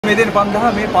මේ දෙන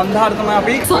 5000 මේ 5000 තමයි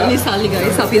අපි සල්ලි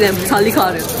guys අපි දැන් සල්ලි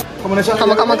කාර්යය. Come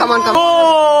on.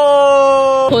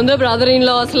 හොඳ brother in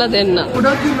laws ලා දෙන්න.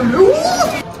 ගොඩක් ඉන්නවා.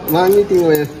 මං ඉතින්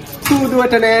ඔය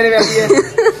සූදුවට නෑනේ වැඩිය.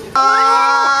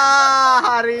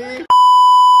 හරි.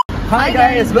 Hi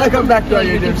guys, welcome back to our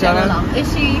YouTube channel.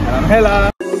 Eshi. Hello.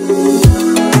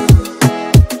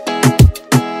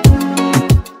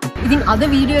 ඉතින් අද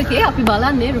වීඩියෝ එකේ අපි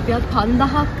බලන්නේ රුපියල්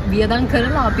 5000ක් වියදම්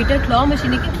කරලා අපිට claw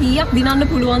machine එක කීයක් දිනන්න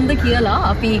පුළුවන්ද කියලා.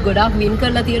 අපි ගොඩාක් win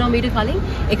කරලා තියෙනවා මීට කලින්.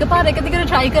 එකපාර එක දිගට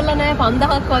try කරලා නැහැ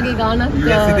 5000ක් වගේ ගාණක්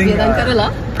වියදම් කරලා.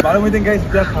 බලමු ඉතින් guys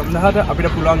රුපියල් 5000ට අපිට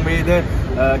පුළුවන් වේද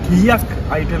කීයක්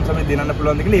items අපි දෙනන්න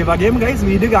පුළුවන්ද කියලා. ඒ වගේම guys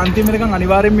වීඩියෝ එක අන්තිම වෙනකන්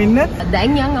අනිවාර්යෙන්ම ඉන්න.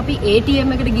 දැන් යන් අපි ATM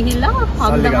එකට ගිහිල්ලා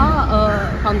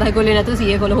 5000 කොල්ලේ නැතුව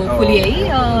 100 කොළ hopefully එයි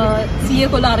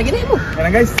 100 කොළ අරගෙන එමු.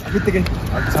 එහෙනම් guys අපිත් එකේ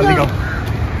සල්ලි ගමු.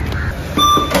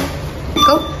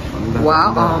 Wow,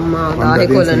 dahe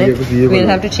kolane. We'll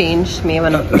have to change me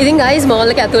one. ඉතින් guys mall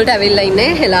එක ඇතුළට ඇවිල්ලා ඉන්නේ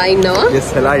හෙලා ඉන්නවා. Yes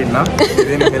හෙලා ඉන්නවා.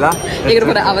 ඉතින් හෙලා ඒකට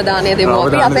පොඩ අවධානය දෙමු.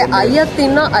 අපි අපේ අයියත්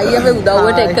ඉන්නවා. අයියව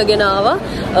උදව්වට එක්කගෙන ආවා.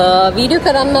 වීඩියෝ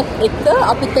කරන්නත් එක්ක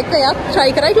අපිත් එක්ක යක් try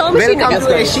කරයි claw machine එක. Welcome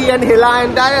to Eshi and Hela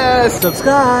and Tires.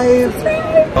 Subscribe.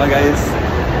 Hi guys.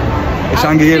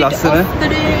 Eshangiගේ ලස්සන.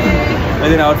 මේ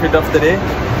දින outfit of the day.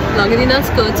 ළඟදී නම්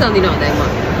skirts අඳිනවා දැන් මම.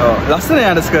 ඔව් ලස්සන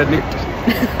යාට skirt නේ.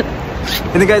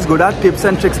 ඉතින් guys ගොඩාක් tips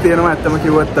and tricks තියෙනවා ඇත්තම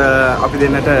කිව්වොත් අපි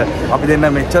දෙන්න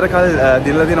මෙච්චර කල්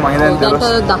දීලා තියෙනවා මම හිතන්නේ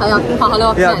 10ක්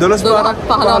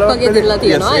 15ක් වගේ දීලා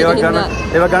තියෙනවා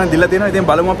ඒවා ගන්න දීලා තියෙනවා ඉතින්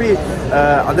බලමු අපි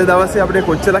අද දවසේ අපිට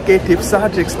කොච්චරක් ඒ tips සහ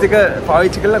tricks ටික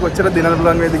පාවිච්චි කරලා කොච්චර දෙන්න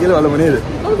පුළුවන් වේද කියලා බලමු නේද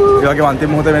ඒ වගේම අන්තිම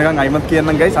මොහොත වෙනකන් අයිමත්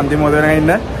කියන්නම් guys අන්තිම මොහොත වෙනකන්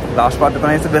ඉන්න last part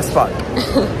තමයි the best part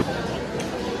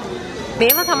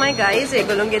මේවා තමයි guys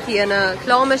ඒගොල්ලෝගේ තියෙන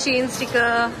claw machines ටික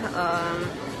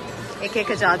එක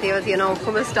ජාතියව තියෙන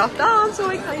ඔක්කොම stuff. I'm so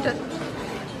excited.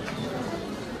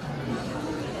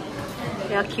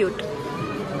 Yeah, cute.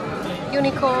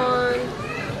 Unicorn.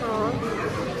 Oh,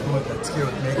 that's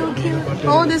cute. So cute.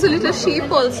 Oh, there's a little sheep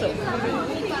also.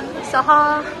 සහ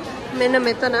මෙන්න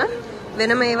මෙතන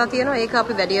වෙනම ඒවා තියෙනවා. ඒක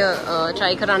අපි වැඩි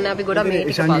try කරන්න අපි ගොඩක් මේ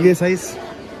ටික ඉෂාන්ගේ size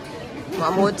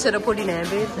මම ඔච්චර පොඩි නෑ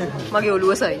බේ. මගේ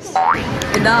ඔළුව size.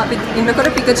 එදා අපි ඉන්නකොට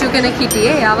පිකචු කෙනෙක්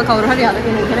හිටියේ. එයාව කවුරු හරි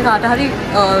අරගෙන ඉගෙන කාට හරි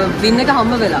වින් එක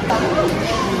හම්බ වෙලා.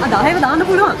 10ව දාන්න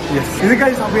පුළුවන්. yes. ඉතින්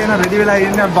guys අපි එන ready වෙලා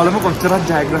ඉන්නේ බලමු කොච්චරක්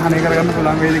ජයග්‍රහණය කරගන්න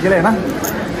පුළුවන් වේද කියලා එන.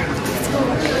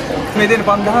 මේ දෙන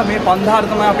 5000 මේ 5000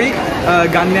 තමයි අපි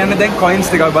ගන්න යන්නේ දැන් coins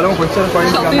ටික. බලමු කොච්චර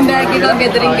coins ගන්නවද. shopping bag එකක්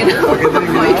ගෙදරින් ගෙනවා.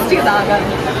 coins ටික දාගන්න.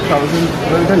 1000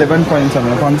 වලට 11 coins අමන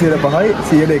 505යි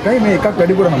 102යි මේ එකක්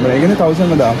වැඩිපුර හම්බෙලා. ඒ කියන්නේ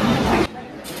 1000ම දාමු.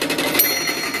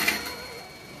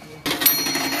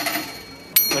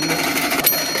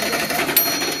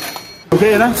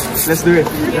 Okay, let's do it.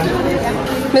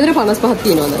 මෙතන 55ක්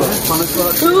තියෙනවද?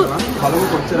 55ක්. බලමු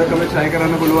කොච්චරක මේ try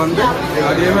කරන්න පුළුවන්ද? ඒ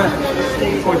වගේම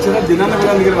කොච්චර දිනන්න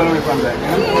පුළුවන්ද කියලා බලමු එපන්ද.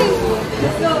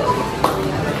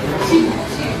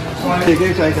 ඒකේ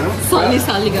try කරමු.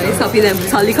 සල්ලි guys අපි දැන්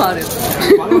සල්ලි කාර්යය.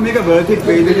 බලමු මේක worth it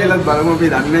වෙයිද කියලා බලමු අපි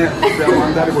දන්නේ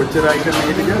මොන්දාර කොච්චරයි කියලා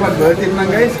මේක කියලා but worth it නම්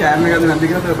guys scam එකක්ද නැද්ද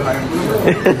කියලා අපි බලන්න.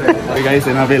 හරි guys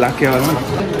එන අපේ ලක් එක බලමු.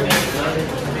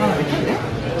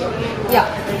 Yeah.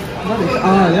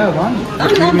 Yeah, one.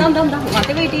 Dam.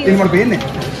 Whatever it is. Ini mau pain nih.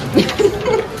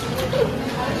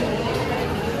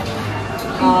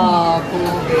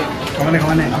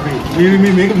 Kemana? Apa? Ini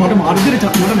make mau marah jadi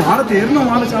cak, mau marah terno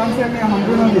marah chance yang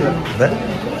hampir nanti ya.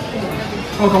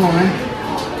 Oh, come on, man.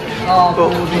 Oh,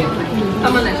 come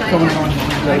on.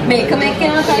 Make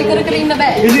yang try kar inna ba.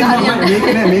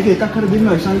 Make ekak kar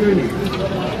dinna Ishange ini.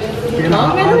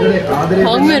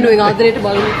 ආදරේට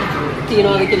බලමු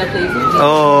තියනවාද කියලා please.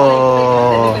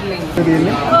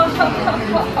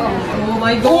 Oh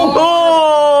my god.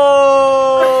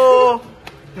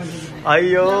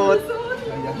 අයියෝ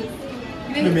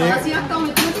මේ 500ක් තව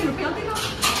මෙතන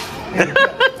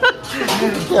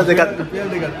තියෙන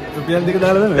රුපියල් දෙක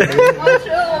දාලා දාන්න.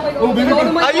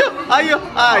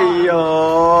 අයියෝ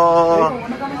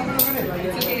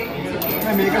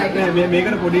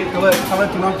මේකට පොඩි තව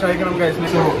තුනක් try කරමු guys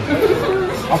මේක.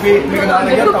 අපි මේක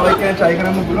දාලා ගියා තව එකක් try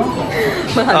කරන්න පුළුවන්.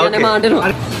 මම හරියටම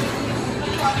ආඩනවා.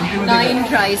 9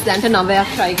 tries දැන්ට 9ක්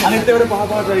try කරමු. අනිත් ඒවාට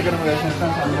 5 try කරමු guys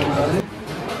නැත්නම් සම්මත.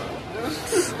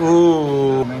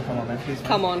 Oh,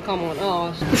 come on. Oh.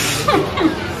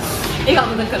 ඒක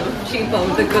අමතක කරමු. shape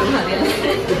අමතක කරමු හරියට.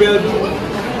 රුපියල්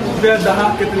 10ක්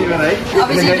විතර ඉවරයි.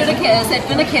 අපි set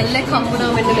වෙන කෙල්ලෙක් හම්බුනා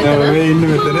මෙන්න මෙතන. ඔව් මේ ඉන්නේ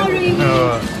මෙතන.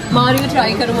 ඔව්. මාරියෝ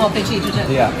try කරමු අපේ චීටට.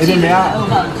 ඉතින්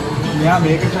මෙයා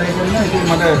මේක try කරනවා. ඉතින්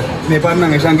මට මේපාර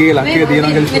නම් එෂාන්ගේ ලක් එක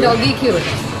තියෙනවා කියලා. මේ doggy cute.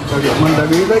 Okay, මම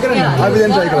doggy try කරන්නේ. අපි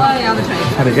දැන් try කරමු.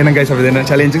 හරි එහෙනම් guys අපි දැන්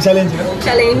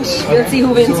challenge. We'll see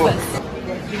who wins first.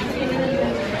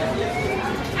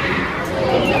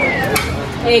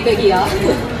 ඒක ගියා.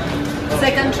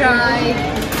 Second try.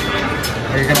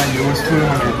 ඒක නම් useful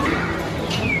මගේ.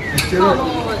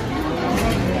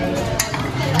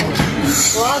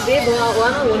 වා බේ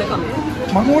වාන ඕන කම.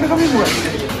 මම ඕන කම ඉන්නවා.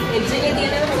 එජ් එකේ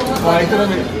තියෙන එක කොහොමද? ආයතන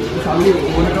මේ සල්ලි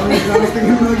ඕන කම ඉස්සරහට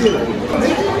ගෙනියනවා කියලා.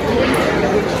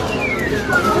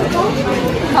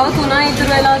 තව 3යි ඉතුරු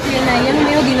වෙලා තියෙන අයියනේ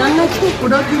මේක ගිනන්න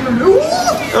ගොඩක් තියෙනවා.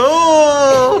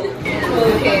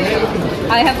 Okay.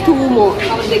 I have 2 more. තව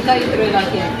 2යි ඉතුරු වෙලා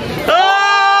තියෙනවා.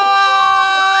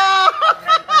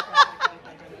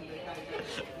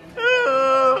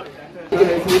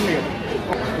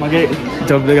 මගේ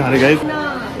ජොබ් එක හරි ගයිස්.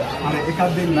 අර එකක්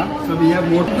දෙන්න. So we have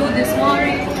more. Do this more.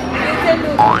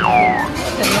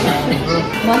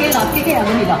 මගේ ලක් එක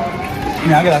යන්නේ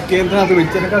මෙයාගේ ලක් එකෙන් තමයි අත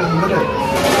වෙච්ච එක හොඳද?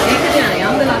 ඒක නෑ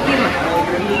යන්න ලක් එක.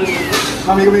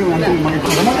 මම මේක මගේ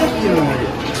කොහොමද කියනවා මගේ.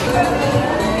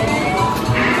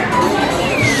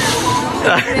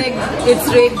 It's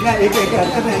rigged. ඒක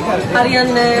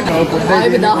හරියන්නේ. ආයෙ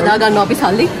හදා ගන්නවා අපි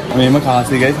සල්ලි. මේම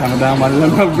කාසි ගයිස් හැමදාම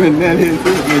අල්ලන්න වෙන්නේ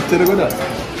නැහැ මෙච්චර ගොඩ.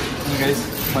 guys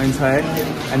points high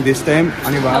and this time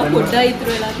අනිවාර්යෙන් පොඩ්ඩයි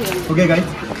ඉතුරු වෙලා තියෙනවා. Okay guys.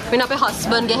 මෙන්න අපේ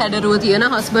හස්බන්ඩ් ගේ හැඩරුව තියෙන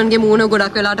හස්බන්ඩ් ගේ මූණ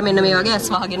ගොඩක් වෙලාට මෙන්න මේ වගේ ඇස්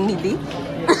වහගෙන ඉදී.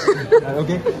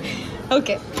 Okay.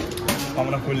 Okay. I'm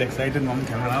full excited මම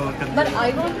කැමරාවක් අත. But I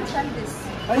want to try this.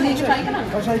 I need to try කරන්න.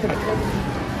 try කරන්න.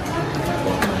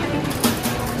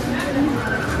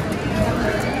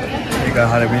 ඒක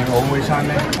හරිය මේ ඔව්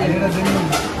ඉෂාන්නේ. අයියලා දෙන්න.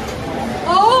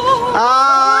 Oh!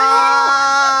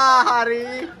 හරි.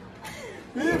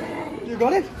 You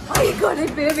got it? I got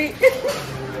it baby.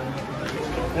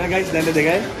 Yeah guys, දැන්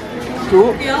දෙකයි. 2.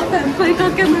 යා පෙන්පල් එකක්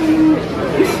ගන්න.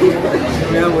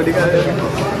 මෙයා මොඩි කරේ.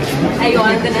 Hey, you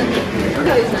want the net?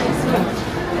 That is nice.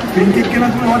 පින් කික් කරන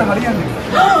තුන වල හරියන්නේ.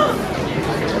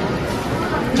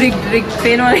 Rig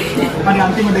පේනවනේ. අනේ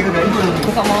අන්තිම දෙක ගයි.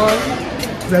 Come on.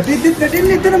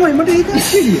 වැටෙන්නේ එතනමයි මට ඒක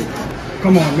ඇස්සිරිය.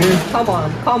 Come on man.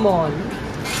 Come on.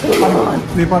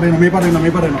 මේ පාරේන.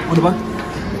 ඔන්න බා.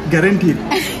 guaranteed.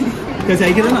 कैसे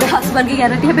आई कितना हस्बैंड की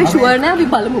गारंटी है बे श्योर ना अभी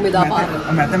බලමු මේ දාපාර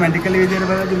मैथमेटिकली විදියට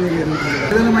බලද්දි මේ කියන්නේ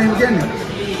මම කියන්නේ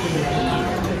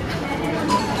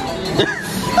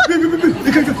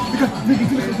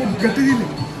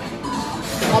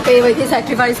අපේ වෙයි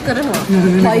සැක්‍රිෆයිස් කරනවා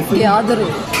වයිෆ් ගේ ආදරේ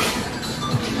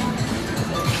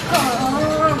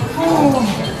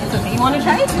so do you want to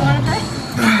try it's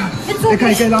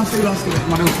okay එකයි last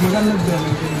මට උස්ම ගන්න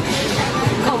බෑ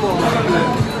come on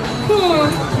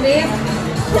babe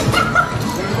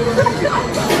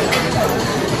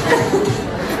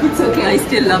it's okay I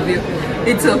still love you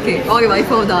it's okay ඔය වයිෆ්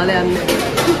ඔව දාලා යන්නේ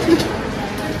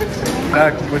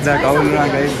පොඩ්ඩක් කවුල් වුණා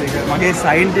ගයිස් එක මගේ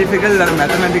සයන්ටිෆිකල් අර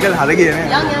මැතමැටිකල් හරිය නේ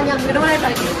යන් ඊට වඩා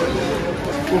try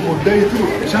කරමු පොඩ්ඩක් ඉතුරු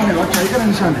ෂානේ වා try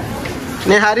කරන්න ෂානේ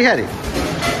නේ හරි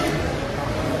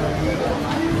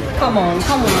come on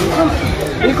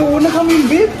ඒක ඕන කමින්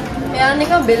බේ එයා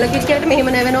නිකන් බෙල්ල කිච්චයට මෙහෙම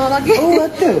නැවෙනවා වගේ ඔව්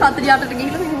ඇත්ත 48ට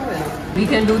ගිහිල්ලා මෙහෙම වෙනවා we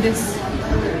can do this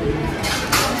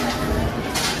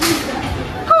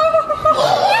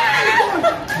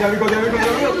there we go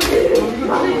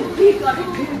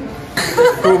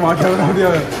oh my god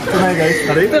tonight guys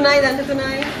hurry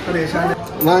hurry ෂානේ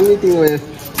මං ඉතින් ඔය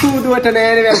සූදුවට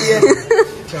නෑනේ වැඩිය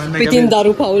පිටින්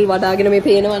දරු පවුල් වඩාගෙන මේ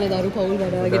පේනවනේ දරු පවුල්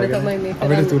වඩාගෙන තමයි මේ කරන්නේ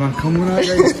අපිට තුනක් හම්බුණා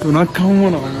guys තුනක්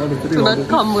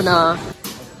හම්බුණා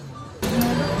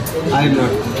I'm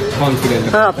not confident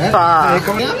අප්පා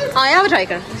ආයව try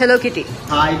කරන්න hello kitty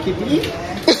hi kitty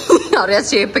අරයා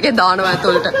shape එකේ දානවා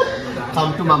ඇතුළට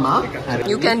come to mama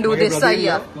you can do this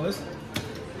ayya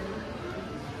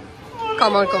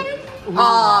come on ෂානේ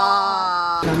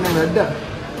වැඩ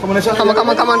come on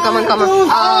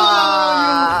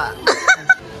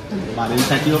Barin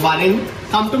සතිය barin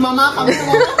come to mama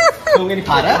කොංගෙනි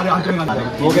පාර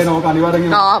ඕකේ නෝක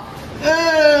අනිවාර්යෙන්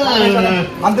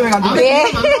අන්තිමේ මං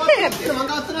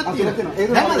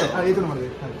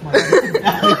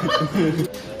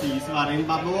please barin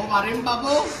babo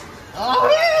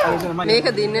මේක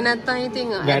දින්නේ නැත්තම් ඉතින්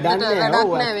වැඩක්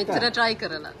නෑ මෙච්චර try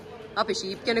කරලා අපි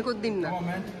sheep කෙනෙකුත් දින්න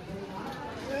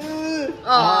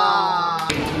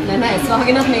නෑ ඒස්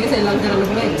වහගෙනත් මේක සෙල්ලම් කරන්න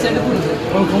පුළුවන් එච්චරට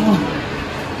පුළුවන්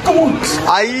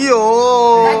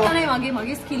අයියෝ දැක්කනේ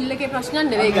මගේ ස්කිල් එකේ ප්‍රශ්නයක්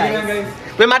නෙවෙයි guys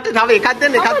මේ මට තව එකක්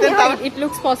දෙන්න තව it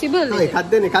looks possible එකක්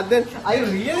දෙන්න I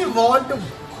really want to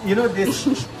you know this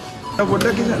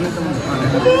පොඩ්ඩක් ඉස්සන්න තමයි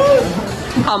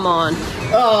come on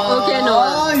okay no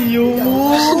you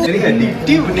very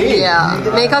addictive නේ yeah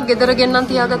මේකක් ගෙදර ගෙන්නන්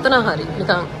තියාගත්තා නම් හරි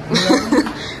නිකන්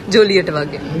ජොලියට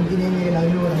වගේ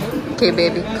okay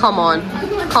baby come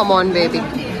on baby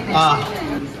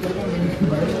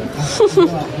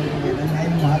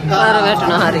අර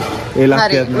වැටුණා හරි ඒ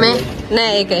ලක්කයක්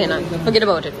නෑ ඒක එහෙනම් forget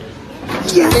about it.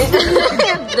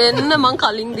 දෙන්න මං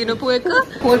කලින් දිනපු එක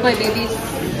hold my babies.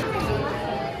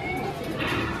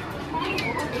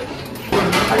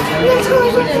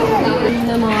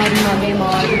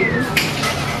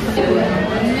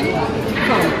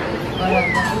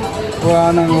 ඔයා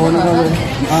නම් ඕන කවද?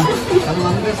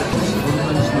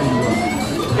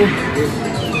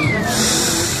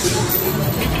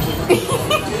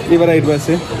 ඉවරයි ඊට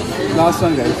පස්සේ last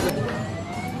one guys.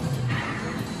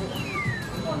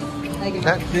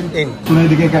 තුනේ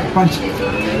දෙකේ එකක් punch.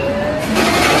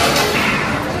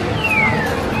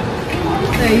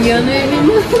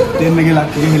 දෙන්නගේ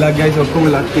ලක් එක හිලක් ගයිස් ඔක්කොම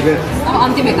ලක් ටික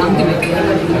අන්තිම එක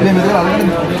නේ මෙතන අරගෙන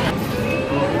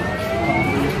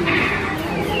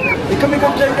එකම එකක්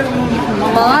try කරමු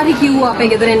මාරි කිව්වා අපේ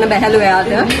ගෙදර එන්න බැහැලු එයාට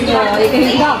ඒක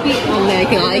හින්දා අපි ඔන්න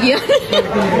ඒක ආයෙ ගියා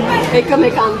එකම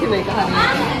එක අන්තිම එක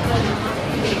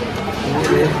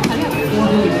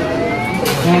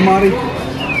හරියට මාරි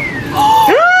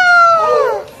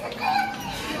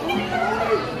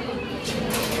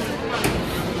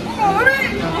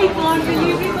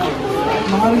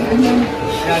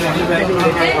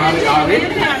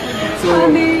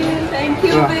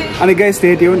අනේ guys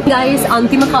stay tuned guys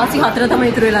අන්තිම කාසි 4 තමයි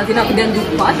ඉතුරු වෙලා තියෙන්නේ අපි දැන්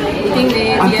දුප්පත් ඉතින්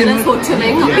මේ ලියන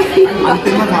කොච්චරෙන්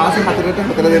අන්තිම කාසි 4ට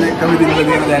 4 දෙනෙක් තමයි දිනලා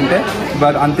තියෙන දැන්ට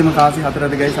but අන්තිම කාසි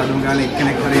 4ට guys අඳුම් ගානේ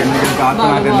එක්කෙනෙක් හරි එන්න කියලා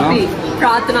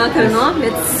ප්‍රාර්ථනා කරනවා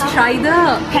let's try the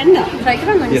panda try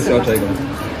කරන්න yes I'll try කරන්න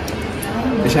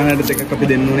එෂානට දෙකක් අපි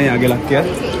දෙන්න උනේ යාගේ ලක්කියත්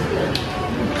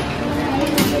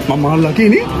මම මහල්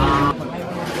ලකීනේ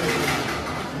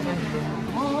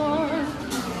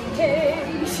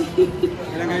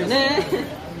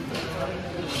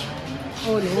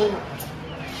oh no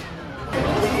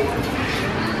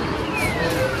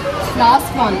last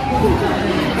one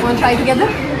want to try together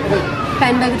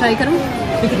panda ko try karu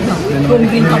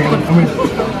green popcorn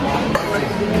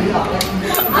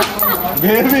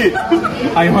baby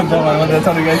I want that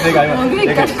sorry guys I want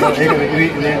okay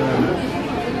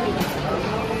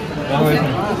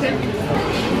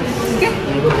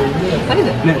what is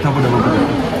it ne tappada okay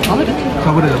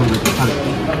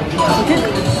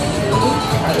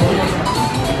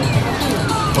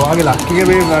ඔයාගේ ලක්කිගේ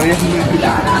මේ variation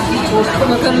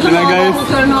ඔක්කොම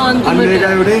කරනවා අන්න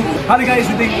ඒකයි උඩේ හරි guys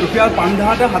ඉතින් රුපියල්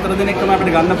 5000ට 4 දිනක් තමයි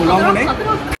අපිට ගන්න පුළුවන් උනේ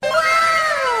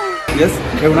yes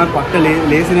ඒ වුණාට පට්ට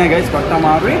ලේසි නෑ guys පට්ට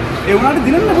අමාරුයි ඒ වුණාට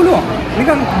දිනන්න පුළුවන්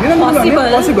නිකන් දිනන්න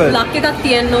පුළුවන් possible ලක් එකක්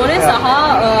තියෙන්න ඕනේ සහ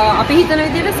අපි හිතන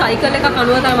විදිහට සයිකල් එකක්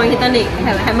අනුව තමයි මම හිතන්නේ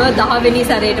හැම 10 වෙනි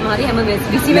සැරේටම හරි හැම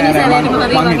 20 වෙනි සැරේටම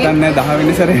හරි මම හිතන්නේ 10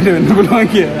 වෙනි සැරේට වෙන්න පුළුවන්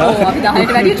කියලා ඔව් අපි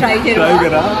 10ට වැඩි try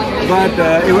කරා but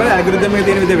ඒ වල algorithm එකේ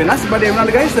තියෙන විදිහ වෙනස් but ඒ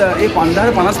වුණාට guys ඒ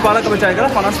 5055ක් අපි try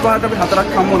කරා 55ට අපි 4ක්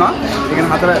හම්බ වුණා ඒ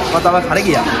කියන්නේ 4 වතාවක් හරි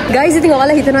ගියා guys ඉතින්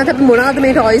ඔයාලා හිතනවාද අපි මොනවද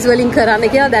මේ toys වලින් කරන්න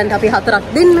කියලා දැන් අපි 4ක්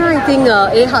දෙන්න ඉතින්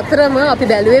ඒ 4ම අපි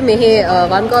බැලුවේ මෙහි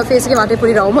one car face එකේ වටේ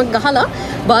පොඩි රවුමක් ගහලා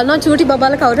බලනවා චූටි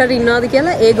බබාලා කවුරු හරි ඉන්නවද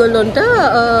කියලා ඒගොල්ලොන්ට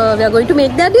we are going to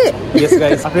make that day yes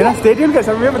guys අපි නම් stay tuned guys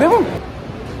අපි මේක දෙමු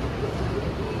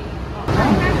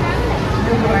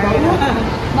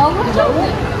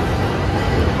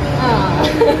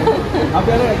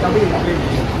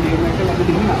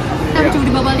අපි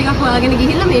චූටි බබාලා ටිකක් හොයාගෙන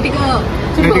ගිහිල්ලා මේ ටික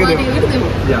චූටි බබාලා ටිකට දෙමු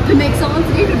to make someone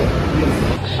free today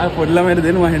අර පොඩි ළමයට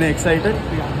දෙනවා එහෙනම් excited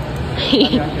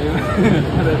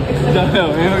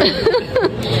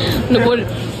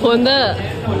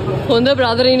හොඳ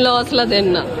brother in laws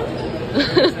දෙන්න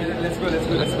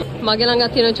මගේ ළඟ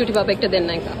තියෙන චුටි බබෙක්ට දෙන්න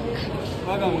එකක්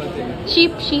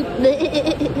sheep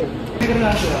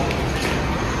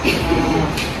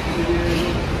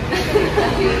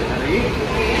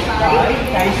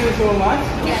thank you so much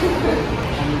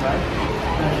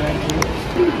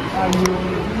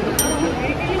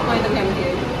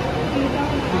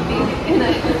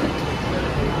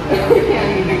okay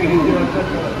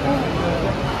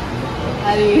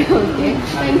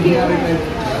thank you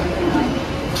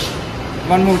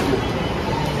one more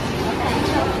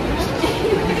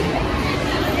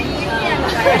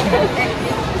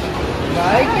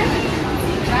bye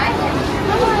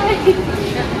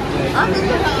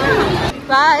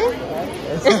bye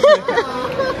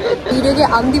වීඩියෝගේ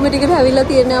අන්තිම ටිකට ඇවිල්ලා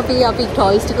තියෙන්නේ අපි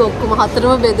ටොයිස් ටික ඔක්කොම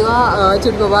හතරම බෙදුවා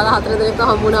චුටි බබාලා 4 දෙනෙක්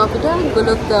හම්බුණා අපිට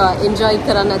ඒගොල්ලොත් එන්ජොයි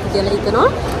කරන්න ඇති කියලා හිතනවා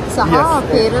සහ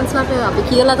පේරන්ට්ස්ලාට අපි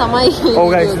කියලා තමයි ඔව්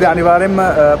ගයිස් ඉතින් අනිවාර්යෙන්ම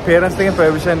පේරන්ට්ස් ගෙන්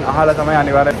පර්මිෂන් අහලා තමයි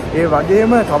අනිවාර්යෙන් ඒ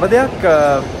වගේම තව දෙයක්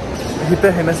හිත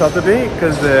හෙන සතුටුයි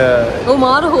because ඔව්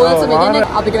මාර හොල්සම් කියන්නේ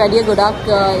අපිට වැඩිය ගොඩක්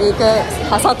ඒක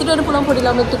සතුට වෙන්න පුළුවන් පොඩි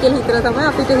ළමෙක්ට කියලා හිතලා තමයි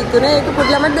අපිට හිතුනේ ඒක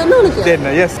පොඩි ළමෙක් දෙන්න ඕනේ කියලා. දෙන්න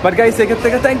yes but guys ඒකත්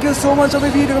එක thank you so much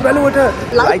ඔබේ වීඩියෝ එක බලුවට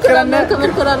like කරන්න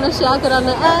comment කරන්න share කරන්න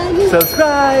and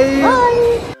subscribe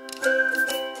bye